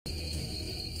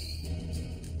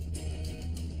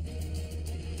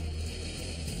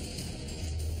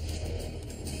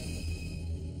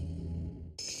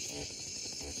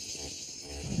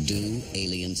Do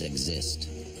aliens exist?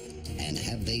 And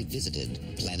have they visited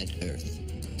planet Earth?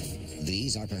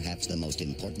 These are perhaps the most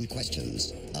important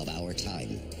questions of our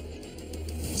time.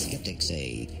 Skeptics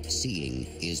say seeing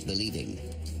is believing,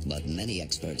 but many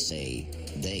experts say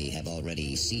they have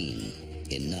already seen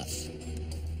enough.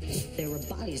 There were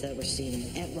bodies that were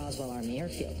seen at Roswell Army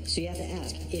Airfield. So you have to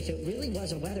ask, if it really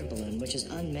was a weather balloon, which is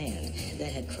unmanned,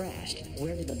 that had crashed,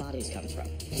 where did the bodies come from?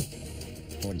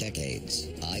 For decades,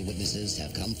 eyewitnesses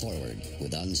have come forward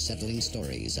with unsettling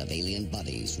stories of alien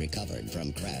bodies recovered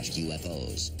from crashed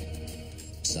UFOs.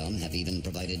 Some have even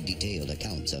provided detailed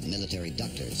accounts of military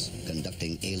doctors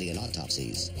conducting alien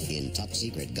autopsies in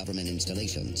top-secret government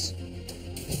installations.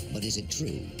 But is it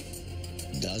true?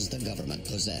 Does the government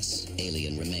possess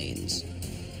alien remains?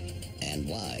 And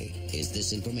why is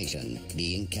this information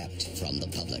being kept from the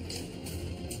public?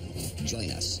 Join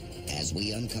us as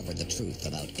we uncover the truth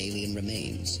about alien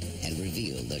remains and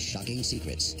reveal the shocking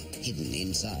secrets hidden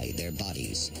inside their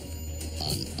bodies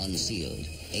on Unsealed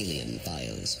Alien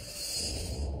Files.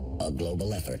 A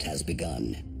global effort has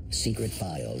begun. Secret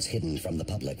files hidden from the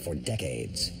public for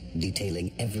decades,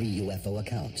 detailing every UFO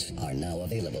account, are now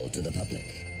available to the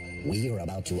public. We are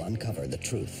about to uncover the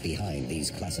truth behind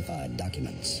these classified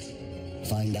documents.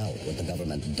 Find out what the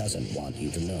government doesn't want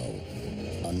you to know.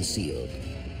 Unsealed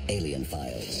Alien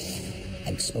Files.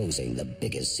 Exposing the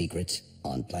biggest secrets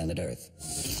on planet Earth.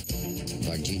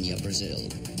 Virginia, Brazil,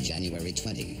 January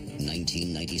 20,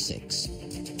 1996.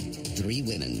 3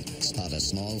 women spot a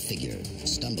small figure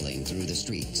stumbling through the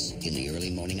streets in the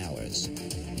early morning hours.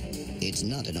 It's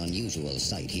not an unusual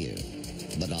sight here,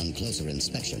 but on closer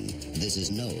inspection, this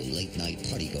is no late-night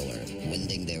partygoer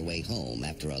wending their way home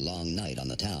after a long night on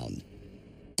the town.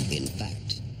 In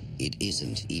fact, it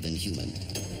isn't even human.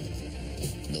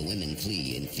 The women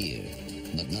flee in fear,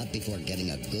 but not before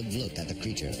getting a good look at the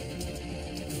creature.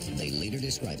 They later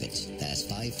describe it as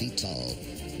 5 feet tall,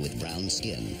 with brown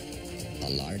skin, a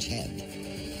large head,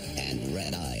 and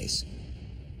red eyes.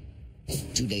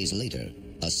 2 days later,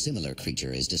 a similar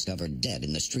creature is discovered dead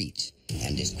in the street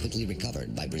and is quickly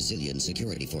recovered by Brazilian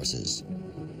security forces.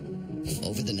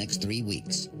 Over the next 3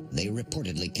 weeks, they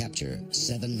reportedly capture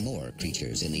 7 more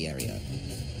creatures in the area.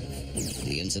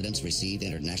 The incidents receive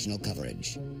international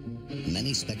coverage.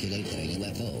 Many speculate that a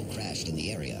UFO crashed in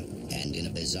the area, and in a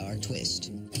bizarre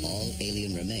twist, all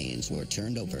alien remains were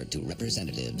turned over to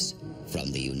representatives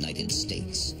from the United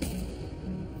States.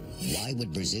 Why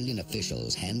would Brazilian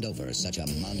officials hand over such a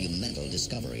monumental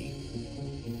discovery?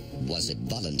 Was it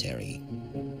voluntary?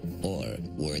 Or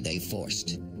were they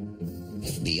forced?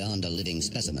 Beyond a living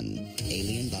specimen,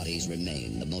 alien bodies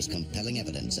remain the most compelling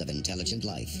evidence of intelligent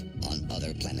life on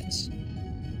other planets.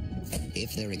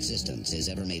 If their existence is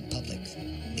ever made public,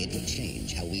 it would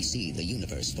change how we see the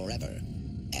universe forever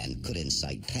and could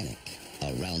incite panic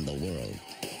around the world.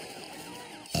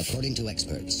 According to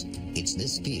experts, it's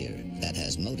this fear that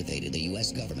has motivated the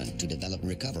U.S. government to develop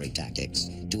recovery tactics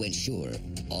to ensure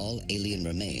all alien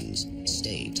remains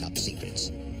stay top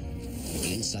secret.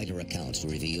 Insider accounts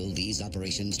reveal these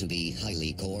operations to be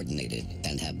highly coordinated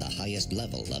and have the highest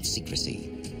level of secrecy.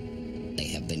 They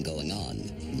have been going on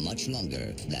much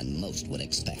longer than most would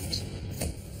expect.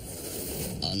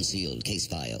 Unsealed case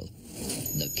file.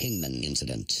 The Kingman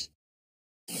Incident.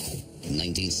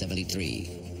 1973.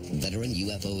 Veteran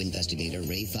UFO investigator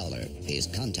Ray Fowler is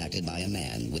contacted by a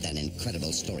man with an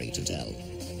incredible story to tell.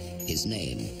 His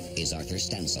name is Arthur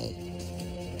Stansel.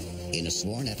 In a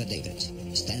sworn affidavit,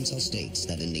 Stansel states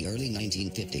that in the early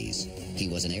 1950s, he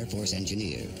was an Air Force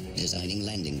engineer designing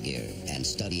landing gear and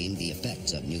studying the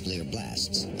effects of nuclear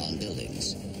blasts on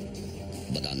buildings.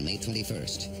 But on May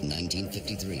 21st,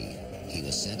 1953, he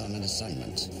was sent on an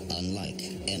assignment unlike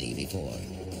any before.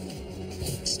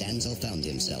 Stansel found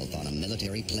himself on a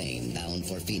military plane bound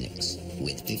for Phoenix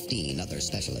with 15 other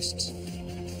specialists.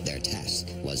 Their task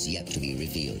was yet to be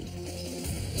revealed.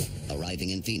 Arriving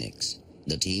in Phoenix,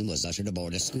 the team was ushered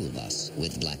aboard a school bus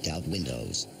with blacked-out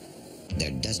windows. Their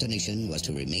destination was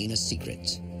to remain a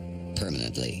secret,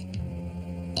 permanently.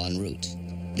 En route,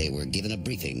 they were given a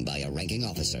briefing by a ranking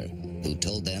officer who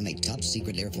told them a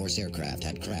top-secret Air Force aircraft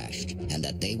had crashed and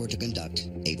that they were to conduct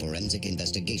a forensic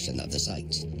investigation of the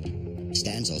site.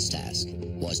 Stansel's task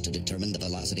was to determine the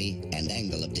velocity and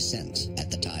angle of descent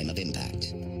at the time of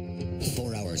impact.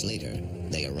 4 hours later,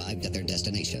 they arrived at their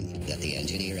destination that the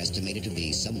engineer estimated to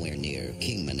be somewhere near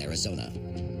Kingman, Arizona.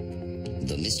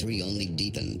 The mystery only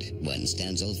deepened when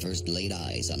Stansel first laid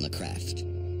eyes on the craft.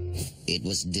 It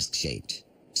was disc-shaped,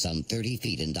 some 30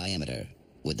 feet in diameter,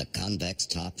 with a convex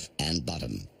top and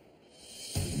bottom.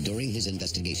 During his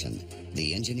investigation,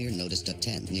 the engineer noticed a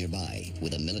tent nearby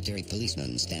with a military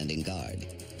policeman standing guard.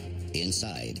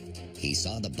 Inside, he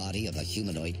saw the body of a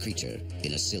humanoid creature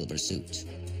in a silver suit.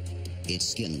 Its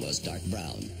skin was dark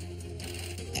brown,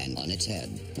 and on its head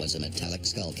was a metallic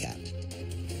skull cap.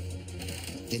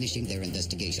 Finishing their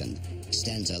investigation,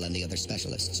 Stanzel and the other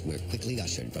specialists were quickly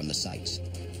ushered from the site.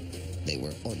 They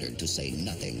were ordered to say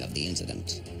nothing of the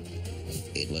incident.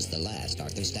 It was the last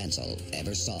Arthur Stanzel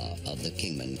ever saw of the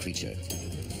Kingman creature.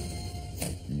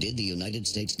 Did the United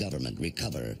States government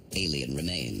recover alien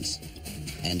remains?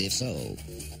 And if so,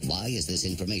 why is this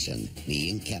information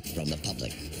being kept from the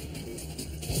public?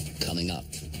 Coming up,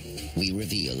 we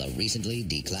reveal a recently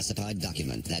declassified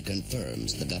document that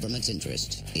confirms the government's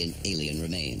interest in alien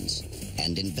remains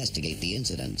and investigate the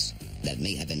incidents that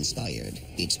may have inspired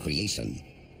its creation.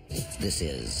 This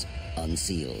is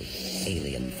Unsealed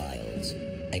Alien Files,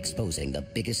 exposing the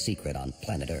biggest secret on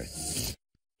planet Earth.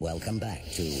 Welcome back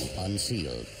to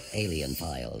Unsealed Alien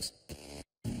Files.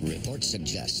 Reports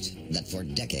suggest that for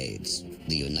decades,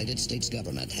 the United States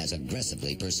government has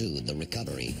aggressively pursued the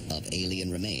recovery of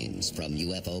alien remains from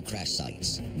UFO crash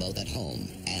sites, both at home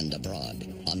and abroad,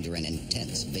 under an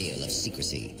intense veil of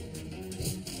secrecy.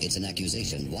 It's an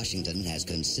accusation Washington has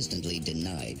consistently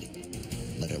denied,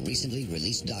 but a recently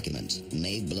released document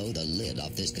may blow the lid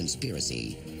off this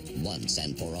conspiracy once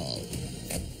and for all.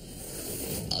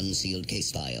 Unsealed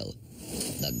Case File,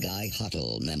 the Guy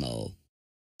Hottle Memo.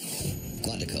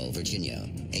 Quantico, Virginia,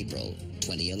 April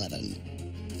 2011.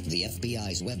 The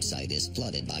FBI's website is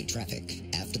flooded by traffic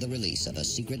after the release of a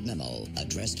secret memo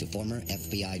addressed to former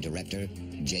FBI Director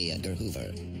J. Edgar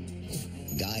Hoover.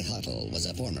 Guy Hottle was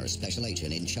a former special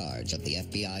agent in charge of the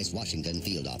FBI's Washington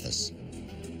field office.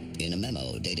 In a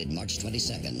memo dated March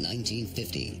 22,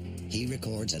 1950, he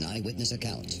records an eyewitness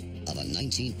account of a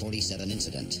 1947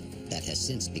 incident that has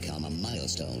since become a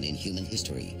milestone in human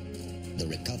history: the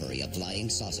recovery of flying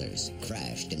saucers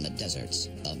crashed in the deserts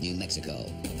of New Mexico.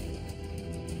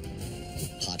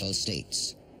 Hottle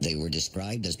states they were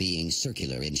described as being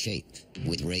circular in shape,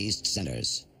 with raised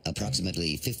centers,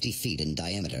 approximately 50 feet in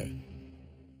diameter.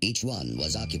 Each one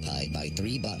was occupied by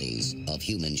 3 bodies of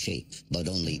human shape, but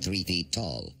only 3 feet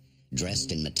tall,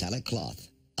 dressed in metallic cloth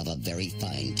of a very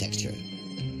fine texture.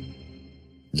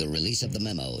 The release of the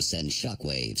memo sends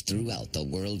shockwaves throughout the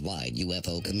worldwide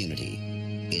UFO community.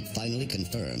 It finally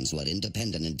confirms what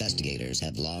independent investigators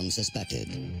have long suspected,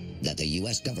 that the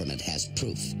U.S. government has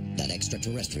proof that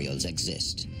extraterrestrials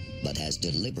exist, but has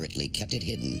deliberately kept it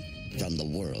hidden from the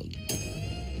world.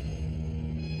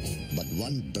 But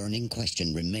one burning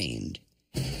question remained.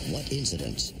 What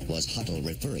incident was Hottle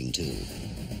referring to?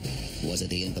 Was it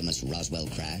the infamous Roswell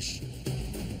crash?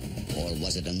 Or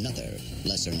was it another,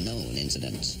 lesser-known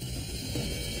incident?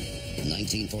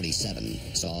 1947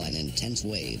 saw an intense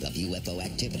wave of UFO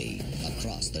activity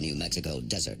across the New Mexico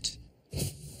desert.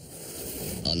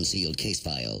 Unsealed Case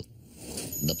File,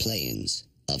 The Plains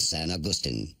of San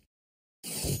Agustin.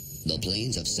 The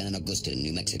Plains of San Agustin,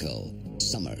 New Mexico,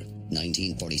 summer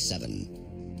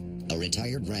 1947. A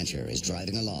retired rancher is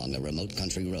driving along a remote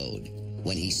country road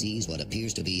when he sees what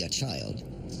appears to be a child.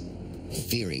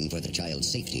 Fearing for the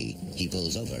child's safety, he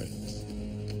pulls over.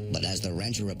 But as the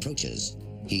rancher approaches,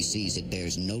 he sees it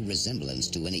bears no resemblance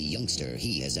to any youngster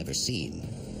he has ever seen.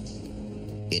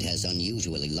 It has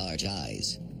unusually large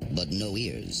eyes, but no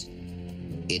ears.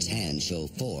 Its hands show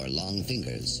 4 long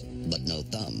fingers, but no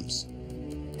thumbs,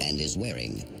 and is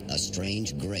wearing a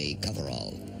strange gray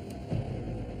coverall.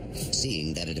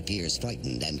 Seeing that it appears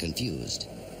frightened and confused,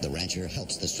 the rancher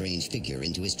helps the strange figure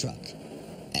into his truck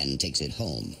and takes it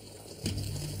home.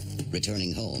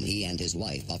 Returning home, he and his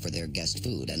wife offer their guest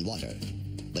food and water,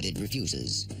 but it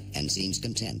refuses and seems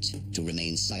content to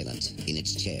remain silent in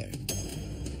its chair.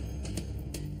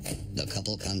 The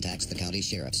couple contacts the county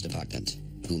sheriff's department,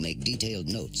 who make detailed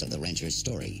notes of the rancher's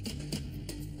story.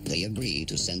 They agree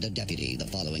to send a deputy the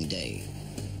following day,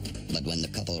 but when the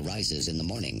couple rises in the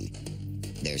morning,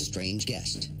 their strange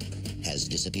guest has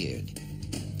disappeared.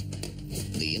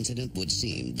 The incident would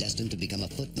seem destined to become a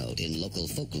footnote in local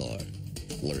folklore,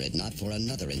 were it not for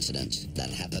another incident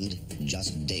that happened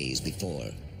just days before.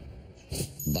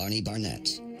 Barney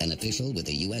Barnett, an official with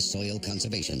the U.S. Soil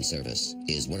Conservation Service,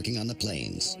 is working on the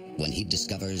plains when he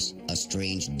discovers a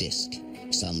strange disc,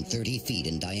 some 30 feet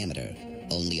in diameter,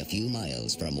 only a few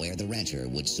miles from where the rancher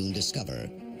would soon discover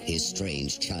his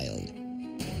strange child.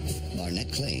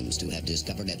 Barnett claims to have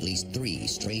discovered at least 3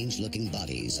 strange-looking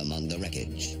bodies among the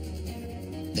wreckage.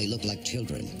 They look like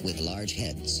children with large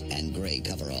heads and gray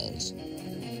coveralls,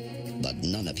 but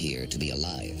none appear to be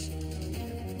alive.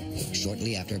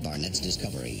 Shortly after Barnett's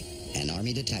discovery, an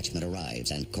army detachment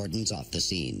arrives and cordons off the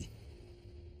scene.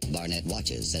 Barnett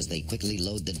watches as they quickly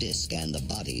load the disc and the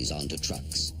bodies onto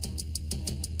trucks.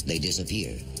 They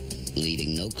disappear,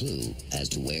 leaving no clue as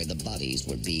to where the bodies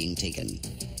were being taken.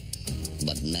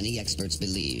 But many experts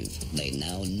believe they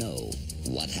now know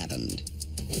what happened.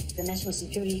 The National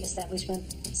Security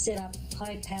Establishment set up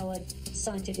high-powered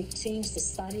scientific teams to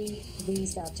study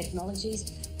these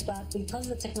technologies, but because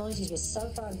the technologies were so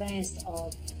far advanced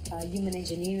of human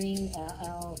engineering,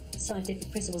 our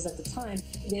scientific principles at the time,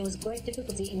 there was great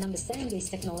difficulty in understanding these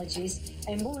technologies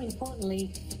and, more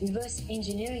importantly, reverse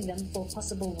engineering them for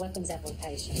possible weapons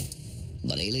application.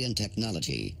 But alien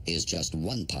technology is just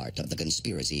one part of the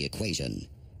conspiracy equation.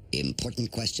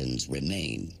 Important questions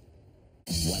remain.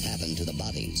 What happened to the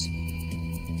bodies?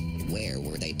 Where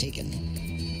were they taken?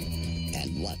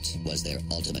 And what was their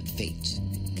ultimate fate?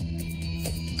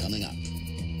 Coming up,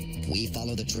 we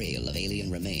follow the trail of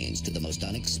alien remains to the most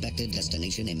unexpected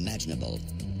destination imaginable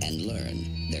and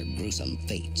learn their gruesome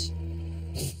fate.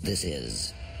 This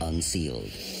is Unsealed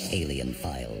Alien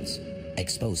Files,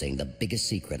 exposing the biggest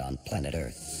secret on planet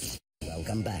Earth.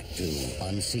 Welcome back to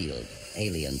Unsealed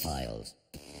Alien Files.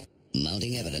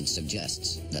 Mounting evidence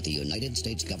suggests that the United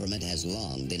States government has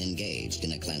long been engaged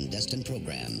in a clandestine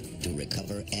program to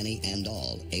recover any and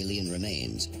all alien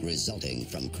remains resulting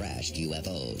from crashed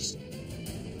UFOs.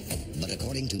 But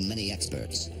according to many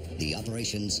experts, the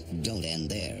operations don't end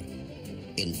there.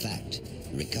 In fact,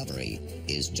 recovery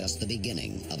is just the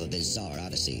beginning of a bizarre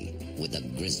odyssey with a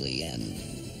grisly end.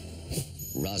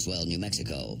 Roswell, New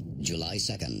Mexico, July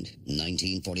 2nd,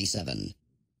 1947.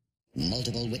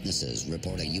 Multiple witnesses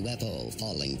report a UFO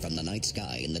falling from the night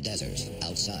sky in the desert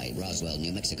outside Roswell,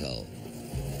 New Mexico.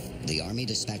 The Army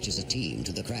dispatches a team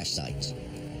to the crash site,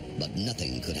 but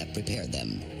nothing could have prepared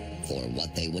them for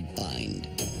what they would find.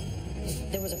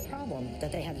 There was a problem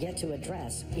that they have yet to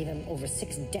address even over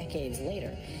 6 decades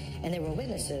later. And there were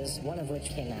witnesses, one of which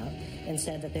came out and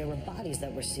said that there were bodies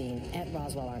that were seen at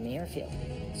Roswell Army Airfield.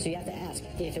 So you have to ask,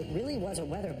 if it really was a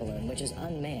weather balloon, which is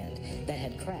unmanned, that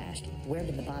had crashed, where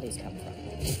did the bodies come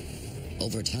from?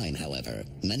 Over time, however,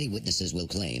 many witnesses will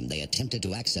claim they attempted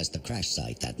to access the crash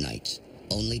site that night,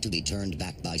 only to be turned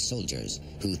back by soldiers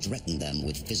who threatened them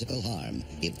with physical harm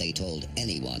if they told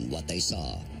anyone what they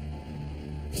saw.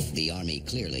 The Army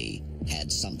clearly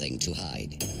had something to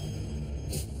hide.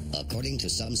 According to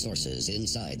some sources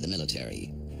inside the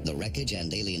military, the wreckage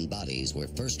and alien bodies were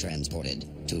first transported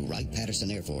to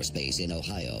Wright-Patterson Air Force Base in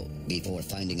Ohio before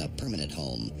finding a permanent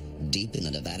home deep in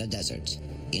the Nevada desert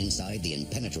inside the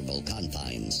impenetrable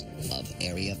confines of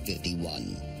Area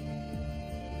 51.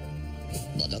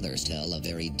 But others tell a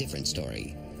very different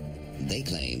story. They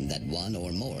claim that one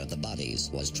or more of the bodies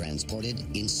was transported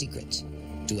in secret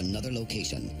to another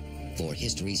location for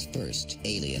history's first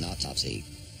alien autopsy.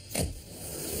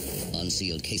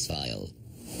 Unsealed case file.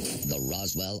 The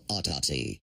Roswell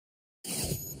Autopsy.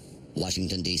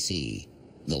 Washington, D.C.,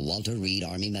 the Walter Reed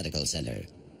Army Medical Center.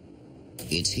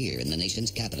 It's here in the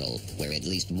nation's capital where at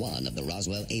least one of the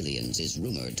Roswell aliens is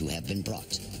rumored to have been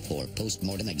brought for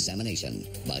post-mortem examination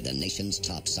by the nation's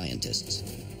top scientists.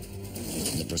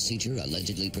 The procedure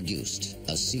allegedly produced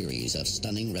a series of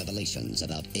stunning revelations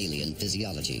about alien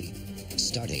physiology,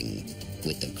 starting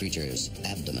with the creature's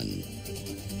abdomen.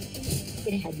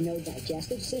 It had no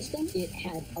digestive system, it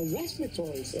had a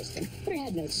respiratory system, but it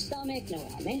had no stomach, no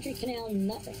alimentary canal,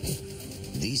 nothing.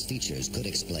 These features could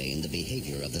explain the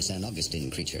behavior of the San Augustine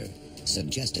creature,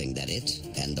 suggesting that it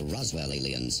and the Roswell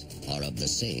aliens are of the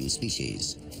same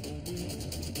species.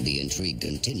 The intrigue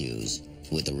continues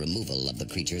with the removal of the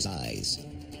creature's eyes.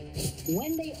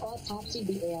 When they autopsied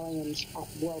the aliens at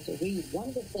Walter Reed, one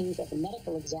of the things that the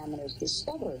medical examiners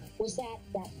discovered was that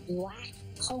that black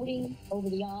coating over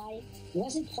the eye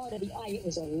wasn't part of the eye, it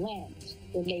was a lens.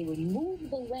 When they removed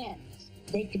the lens,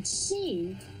 they could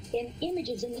see in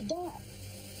images in the dark.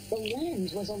 The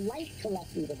lens was a light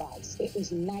collecting device. It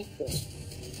was night vision.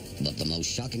 But the most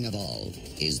shocking of all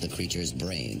is the creature's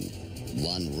brain,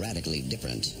 one radically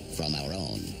different from our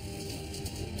own.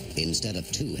 Instead of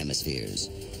 2 hemispheres,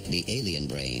 the alien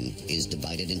brain is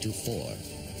divided into 4.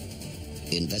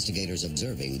 Investigators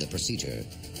observing the procedure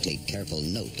take careful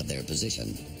note of their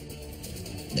position.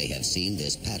 They have seen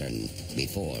this pattern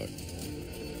before.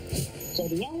 So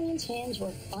the aliens' hands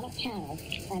were on a panel,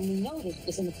 and we noticed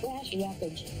this in the crash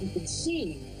wreckage. You could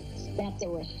see that there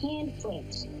were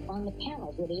handprints on the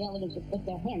panels where the aliens would put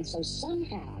their hands. So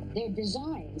somehow their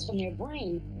designs from their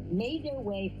brain made their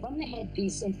way from the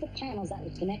headpiece into the panels that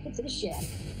was connected to the ship.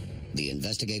 The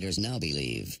investigators now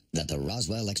believe that the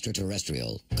Roswell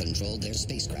extraterrestrial controlled their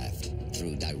spacecraft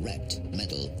through direct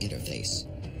mental interface.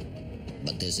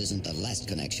 But this isn't the last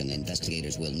connection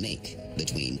investigators will make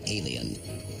between alien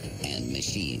and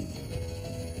machine.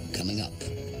 Coming up,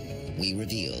 we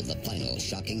reveal the final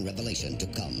shocking revelation to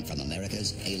come from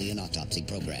America's alien autopsy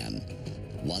program.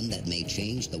 One that may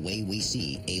change the way we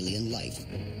see alien life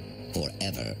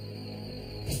forever.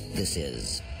 This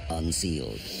is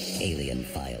Unsealed, Alien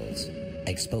Files,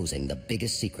 exposing the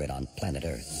biggest secret on planet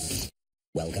Earth.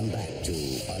 Welcome back to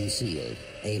Unsealed,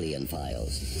 Alien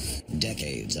Files.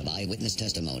 Decades of eyewitness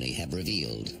testimony have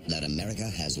revealed that America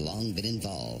has long been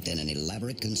involved in an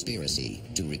elaborate conspiracy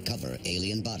to recover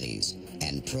alien bodies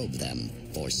and probe them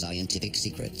for scientific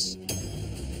secrets.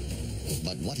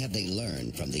 But what have they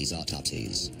learned from these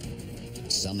autopsies?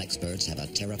 Some experts have a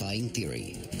terrifying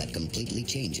theory that completely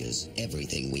changes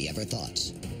everything we ever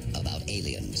thought about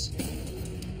aliens.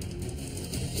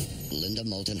 Linda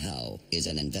Moulton Howe is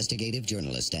an investigative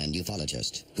journalist and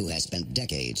ufologist who has spent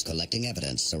decades collecting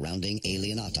evidence surrounding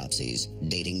alien autopsies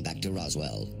dating back to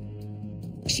Roswell.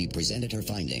 She presented her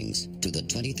findings to the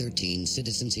 2013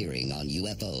 Citizens Hearing on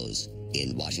UFOs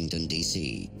in Washington,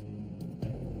 D.C.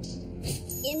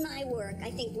 In my work,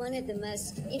 I think one of the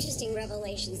most interesting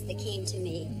revelations that came to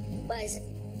me was,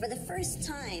 for the first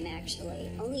time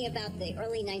actually, only about the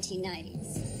early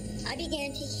 1990s, I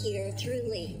began to hear through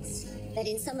leads that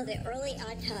in some of the early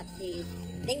autopsies,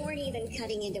 they weren't even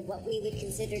cutting into what we would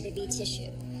consider to be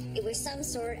tissue. It was some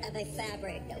sort of a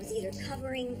fabric that was either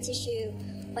covering tissue,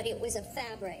 but it was a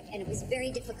fabric, and it was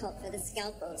very difficult for the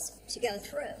scalpels to go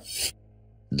through.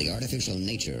 The artificial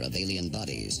nature of alien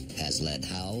bodies has led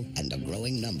Howe and a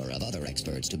growing number of other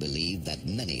experts to believe that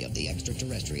many of the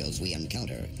extraterrestrials we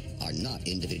encounter are not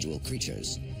individual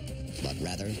creatures, but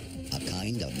rather a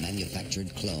kind of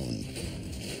manufactured clone.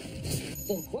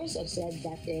 So, of course, I've said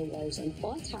that there was an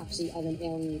autopsy of an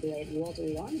alien gray at Walter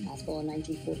Reed Army Hospital in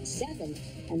 1947,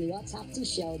 and the autopsy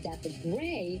showed that the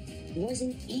gray was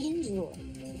an android.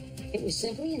 It was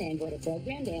simply an android, a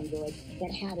programmed android,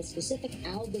 that had a specific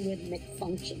algorithmic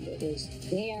function. It was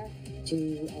there to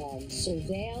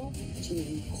surveil, to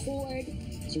record,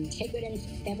 to take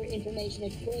whatever information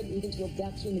it could, even to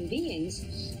abduct human beings,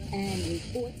 and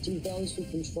report to those who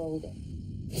controlled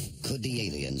it. Could the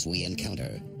aliens we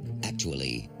encounter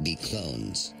actually be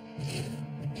clones?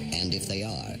 And if they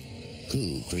are,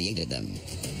 who created them?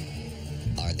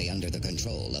 Are they under the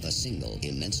control of a single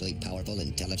immensely powerful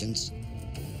intelligence?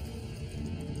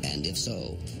 And if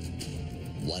so,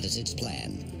 what is its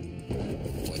plan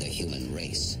for the human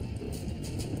race?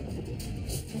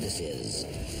 This is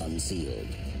Unsealed,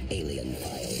 Alien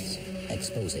Files,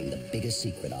 exposing the biggest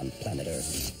secret on planet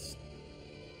Earth.